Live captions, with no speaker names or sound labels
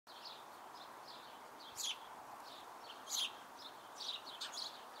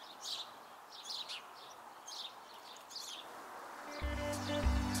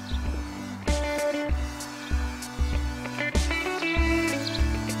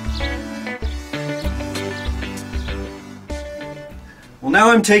Well,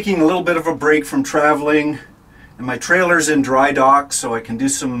 now I'm taking a little bit of a break from traveling, and my trailer's in dry dock, so I can do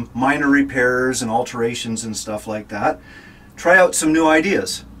some minor repairs and alterations and stuff like that. Try out some new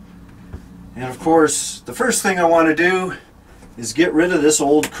ideas. And of course, the first thing I want to do is get rid of this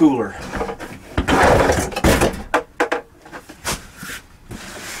old cooler.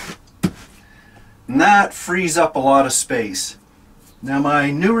 And that frees up a lot of space. Now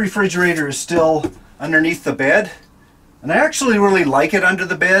my new refrigerator is still underneath the bed, and I actually really like it under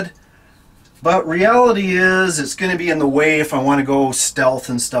the bed, but reality is it's going to be in the way if I want to go stealth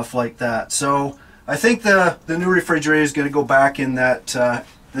and stuff like that. So I think the new refrigerator is going to go back in that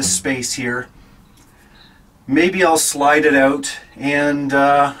this space here. Maybe I'll slide it out, and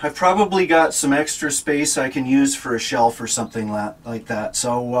I've probably got some extra space I can use for a shelf or something like that.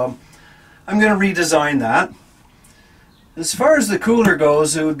 So I'm going to redesign that. As far as the cooler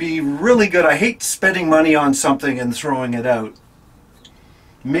goes, it would be really good. I hate spending money on something and throwing it out.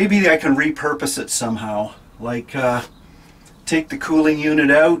 Maybe I can repurpose it somehow, like take the cooling unit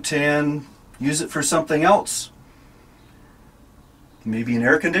out and use it for something else. Maybe an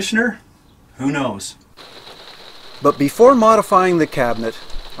air conditioner? Who knows? But before modifying the cabinet,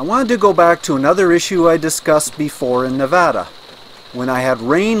 I wanted to go back to another issue I discussed before in Nevada, when I had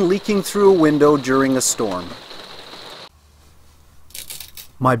rain leaking through a window during a storm.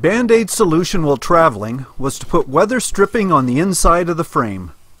 My Band-Aid solution while traveling was to put weather stripping on the inside of the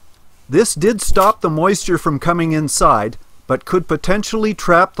frame. This did stop the moisture from coming inside, but could potentially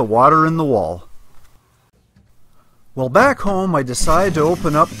trap the water in the wall. Well, back home I decided to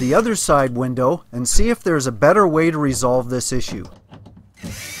open up the other side window and see if there's a better way to resolve this issue.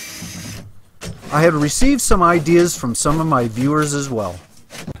 I had received some ideas from some of my viewers as well.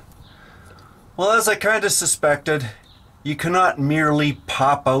 Well, as I kind of suspected, you cannot merely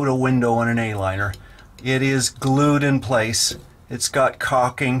pop out a window on an A-liner. It is glued in place. It's got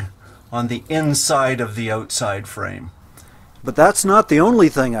caulking on the inside of the outside frame. But that's not the only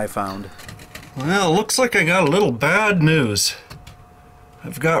thing I found. Well, looks like I got a little bad news.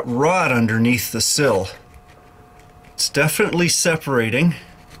 I've got rot underneath the sill. It's definitely separating.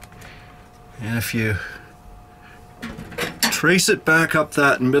 And if you trace it back up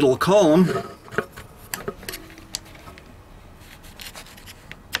that middle column,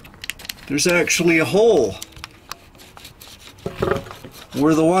 there's actually a hole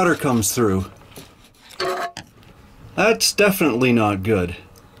where the water comes through. That's definitely not good.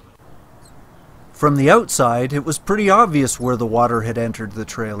 From the outside, it was pretty obvious where the water had entered the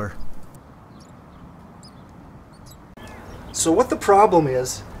trailer. So what the problem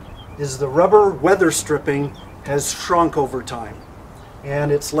is the rubber weather stripping has shrunk over time,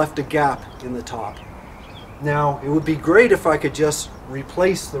 and it's left a gap in the top. Now, it would be great if I could just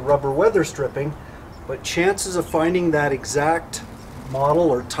replace the rubber weather stripping, but chances of finding that exact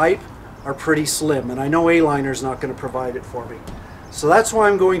model or type are pretty slim, and I know A-Liner is not going to provide it for me. So that's why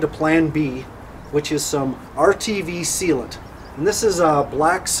I'm going to Plan B, which is some RTV sealant. And this is a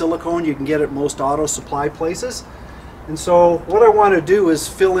black silicone you can get at most auto supply places. And so what I want to do is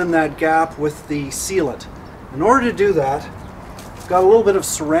fill in that gap with the sealant. In order to do that, I've got a little bit of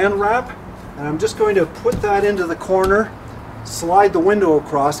saran wrap, and I'm just going to put that into the corner, slide the window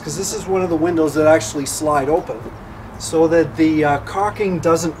across, because this is one of the windows that actually slide open, so that the caulking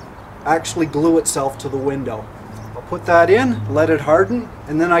doesn't actually glue itself to the window. I'll put that in, let it harden,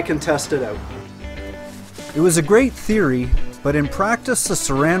 and then I can test it out. It was a great theory, but in practice the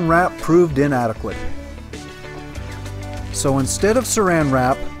saran wrap proved inadequate. So instead of saran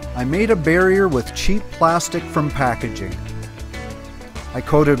wrap, I made a barrier with cheap plastic from packaging. I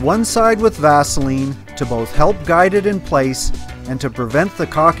coated one side with Vaseline to both help guide it in place and to prevent the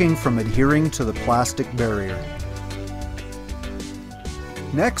caulking from adhering to the plastic barrier.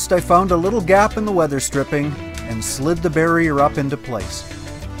 Next, I found a little gap in the weather stripping and slid the barrier up into place.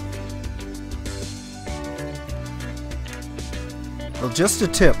 Well, just a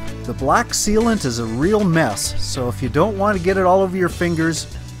tip, the black sealant is a real mess, so if you don't want to get it all over your fingers,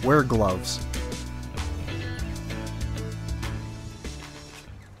 wear gloves.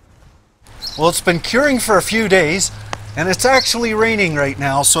 Well, it's been curing for a few days, and it's actually raining right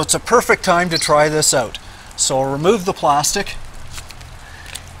now, so it's a perfect time to try this out. So I'll remove the plastic,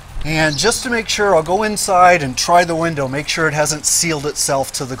 and just to make sure, I'll go inside and try the window, make sure it hasn't sealed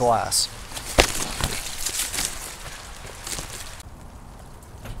itself to the glass.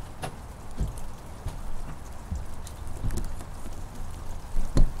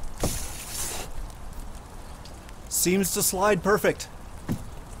 Seems to slide perfect.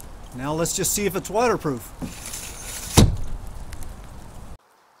 Now let's just see if it's waterproof.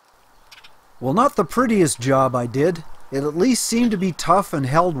 Well, not the prettiest job I did, it at least seemed to be tough and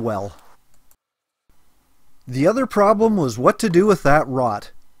held well. The other problem was what to do with that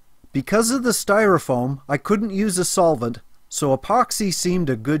rot. Because of the styrofoam, I couldn't use a solvent, so epoxy seemed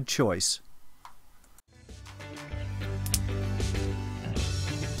a good choice.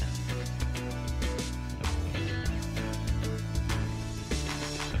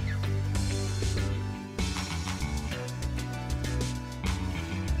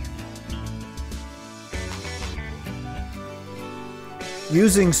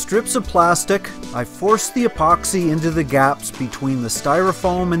 Using strips of plastic, I forced the epoxy into the gaps between the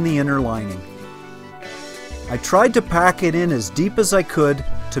styrofoam and the inner lining. I tried to pack it in as deep as I could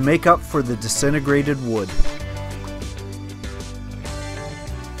to make up for the disintegrated wood.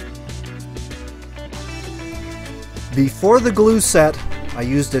 Before the glue set, I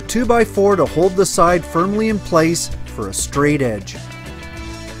used a 2x4 to hold the side firmly in place for a straight edge.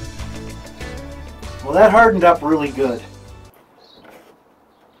 Well, that hardened up really good.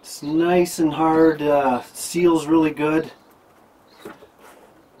 It's nice and hard, seals really good.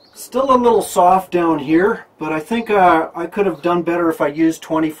 Still a little soft down here, but I think I could have done better if I used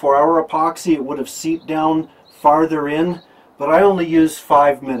 24-hour epoxy. It would have seeped down farther in, but I only used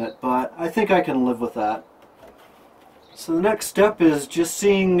 5-minute, but I think I can live with that. So the next step is just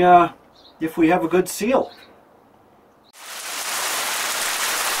seeing if we have a good seal.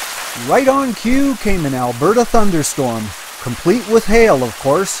 Right on cue came an Alberta thunderstorm, complete with hail, of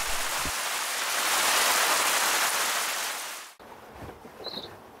course.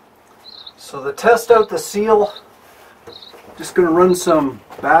 So to test out the seal, just going to run some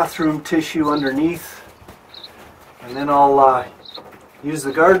bathroom tissue underneath, and then I'll use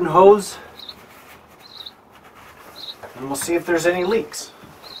the garden hose, and we'll see if there's any leaks.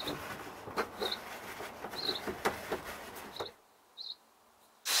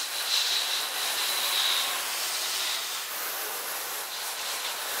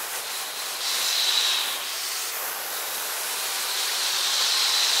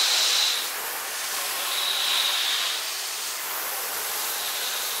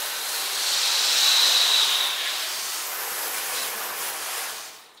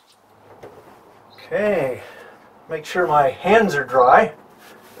 Okay, make sure my hands are dry.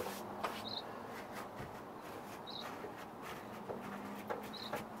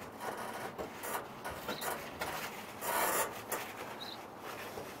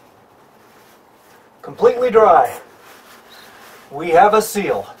 Completely dry. We have a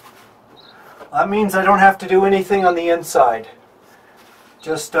seal. That means I don't have to do anything on the inside.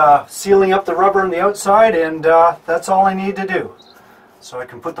 Just sealing up the rubber on the outside, and that's all I need to do. So I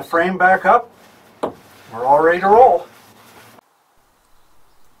can put the frame back up. We're all ready to roll.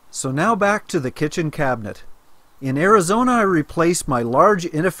 So now back to the kitchen cabinet. In Arizona, I replaced my large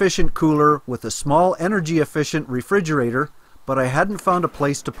inefficient cooler with a small energy efficient refrigerator, but I hadn't found a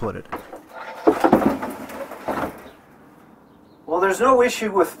place to put it. Well, there's no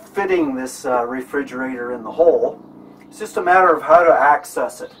issue with fitting this refrigerator in the hole. It's just a matter of how to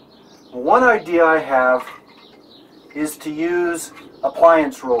access it. One idea I have is to use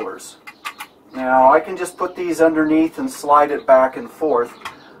appliance rollers. Now I can just put these underneath and slide it back and forth.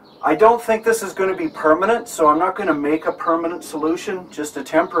 I don't think this is going to be permanent, so I'm not going to make a permanent solution, just a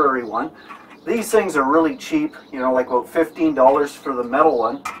temporary one. These things are really cheap, you know, like about $15 for the metal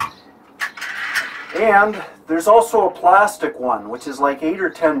one. And there's also a plastic one, which is like $8 or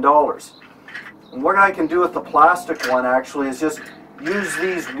 $10. And what I can do with the plastic one actually is just use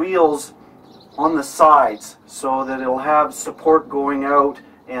these wheels on the sides so that it'll have support going out,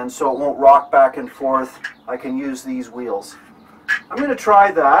 and so it won't rock back and forth. I can use these wheels. I'm going to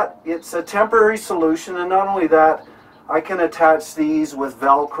try that. It's a temporary solution, and not only that, I can attach these with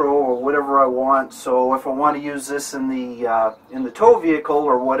Velcro or whatever I want, so if I want to use this in the tow vehicle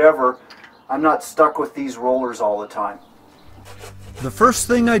or whatever, I'm not stuck with these rollers all the time. The first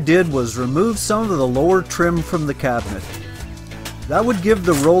thing I did was remove some of the lower trim from the cabinet. That would give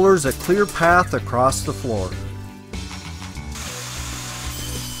the rollers a clear path across the floor.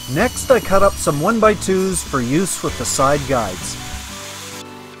 Next, I cut up some 1x2s for use with the side guides.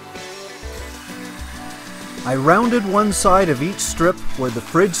 I rounded one side of each strip where the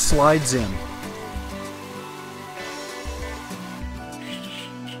fridge slides in.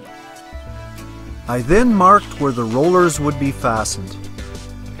 I then marked where the rollers would be fastened.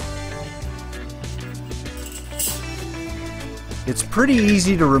 It's pretty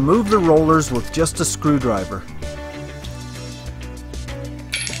easy to remove the rollers with just a screwdriver.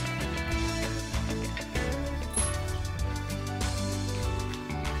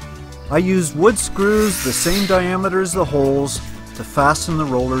 I used wood screws the same diameter as the holes to fasten the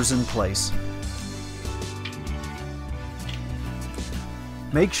rollers in place.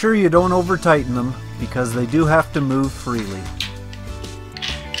 Make sure you don't over tighten them because they do have to move freely.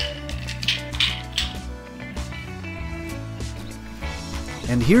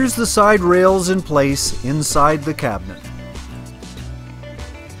 And here's the side rails in place inside the cabinet.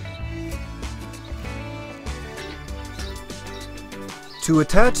 To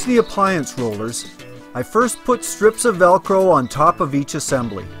attach the appliance rollers, I first put strips of Velcro on top of each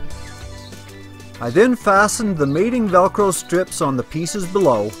assembly. I then fastened the mating Velcro strips on the pieces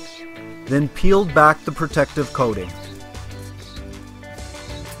below, then peeled back the protective coating.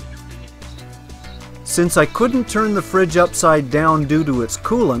 Since I couldn't turn the fridge upside down due to its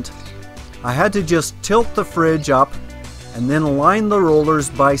coolant, I had to just tilt the fridge up and then align the rollers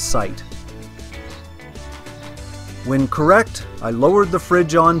by sight. When correct, I lowered the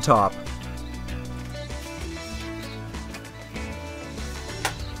fridge on top.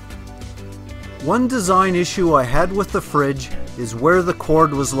 One design issue I had with the fridge is where the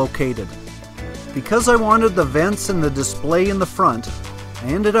cord was located. Because I wanted the vents and the display in the front, I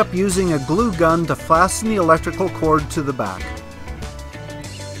ended up using a glue gun to fasten the electrical cord to the back.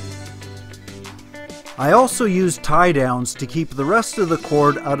 I also used tie downs to keep the rest of the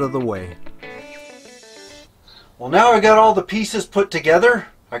cord out of the way. Well, now I got all the pieces put together,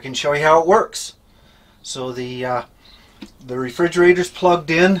 I can show you how it works. So the refrigerator's plugged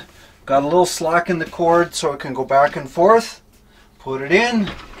in, got a little slack in the cord so it can go back and forth. Put it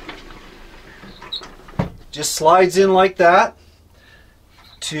in, just slides in like that.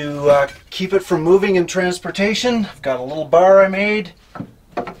 To keep it from moving in transportation, I've got a little bar I made.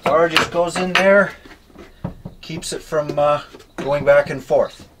 Bar just goes in there, keeps it from going back and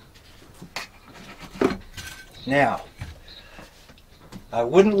forth. Now, I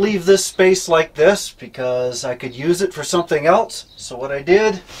wouldn't leave this space like this because I could use it for something else. So what I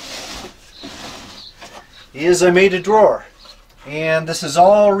did is I made a drawer. And this is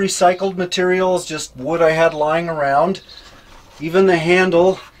all recycled materials, just wood I had lying around. Even the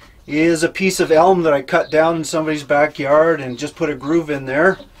handle is a piece of elm that I cut down in somebody's backyard and just put a groove in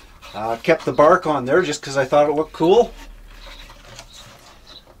there. Kept the bark on there just because I thought it looked cool.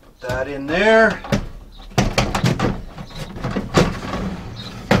 Put that in there.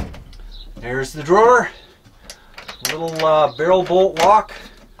 There's the drawer. Little barrel bolt lock.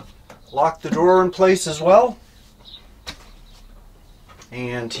 Lock the drawer in place as well.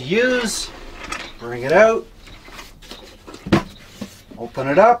 And to use, bring it out. Open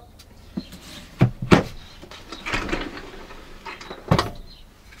it up.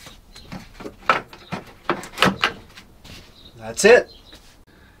 That's it.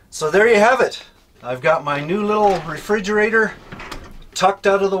 So there you have it. I've got my new little refrigerator tucked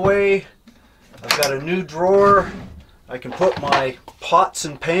out of the way. I've got a new drawer. I can put my pots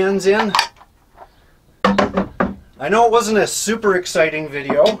and pans in. I know it wasn't a super exciting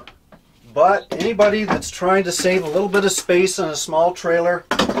video, but anybody that's trying to save a little bit of space on a small trailer,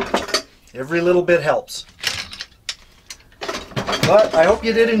 every little bit helps. But I hope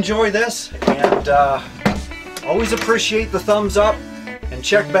you did enjoy this, and always appreciate the thumbs up, and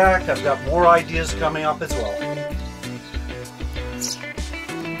check back. I've got more ideas coming up as well.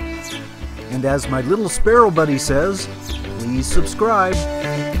 And as my little sparrow buddy says, please subscribe.